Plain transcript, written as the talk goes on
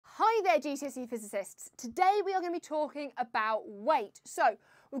Hey there GCSE physicists, today we are going to be talking about weight. So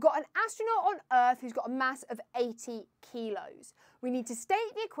we've got an astronaut on Earth who's got a mass of 80 kilos. We need to state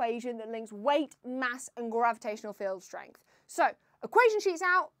the equation that links weight, mass and gravitational field strength. So equation sheet's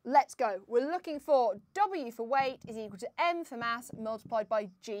out, let's go. We're looking for W for weight is equal to M for mass multiplied by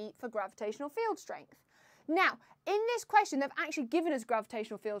G for gravitational field strength. Now, in this question, they've actually given us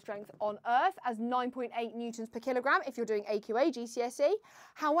gravitational field strength on Earth as 9.8 newtons per kilogram if you're doing AQA GCSE.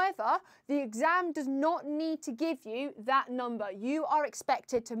 However, the exam does not need to give you that number. You are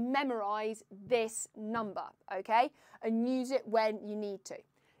expected to memorise this number, okay, and use it when you need to.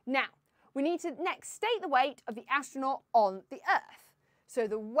 Now, we need to next state the weight of the astronaut on the Earth. So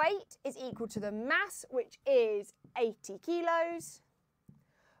the weight is equal to the mass, which is 80 kilos,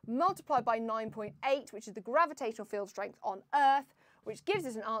 multiplied by 9.8, which is the gravitational field strength on Earth, which gives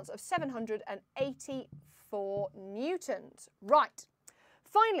us an answer of 784 newtons. Right.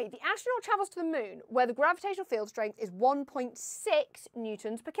 Finally, the astronaut travels to the moon, where the gravitational field strength is 1.6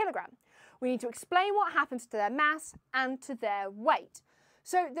 newtons per kilogram. We need to explain what happens to their mass and to their weight.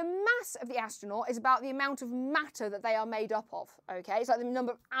 So the mass of the astronaut is about the amount of matter that they are made up of, okay? It's like the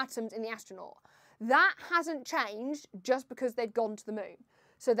number of atoms in the astronaut. That hasn't changed just because they've gone to the moon.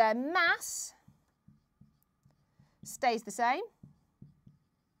 So their mass stays the same.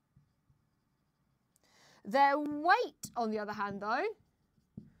 Their weight, on the other hand, though,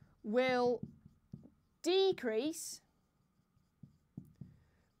 will decrease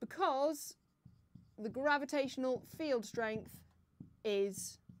because the gravitational field strength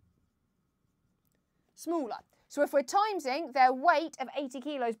is smaller. So if we're timesing their weight of 80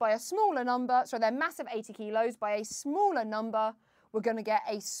 kilos by a smaller number, so their mass of 80 kilos by a smaller number, we're going to get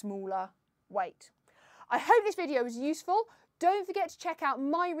a smaller weight. I hope this video was useful. Don't forget to check out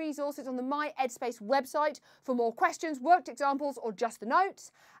my resources on the MyEdSpace website for more questions, worked examples, or just the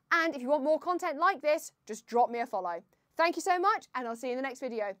notes. And if you want more content like this, just drop me a follow. Thank you so much, and I'll see you in the next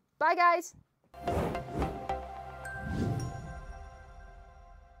video. Bye, guys.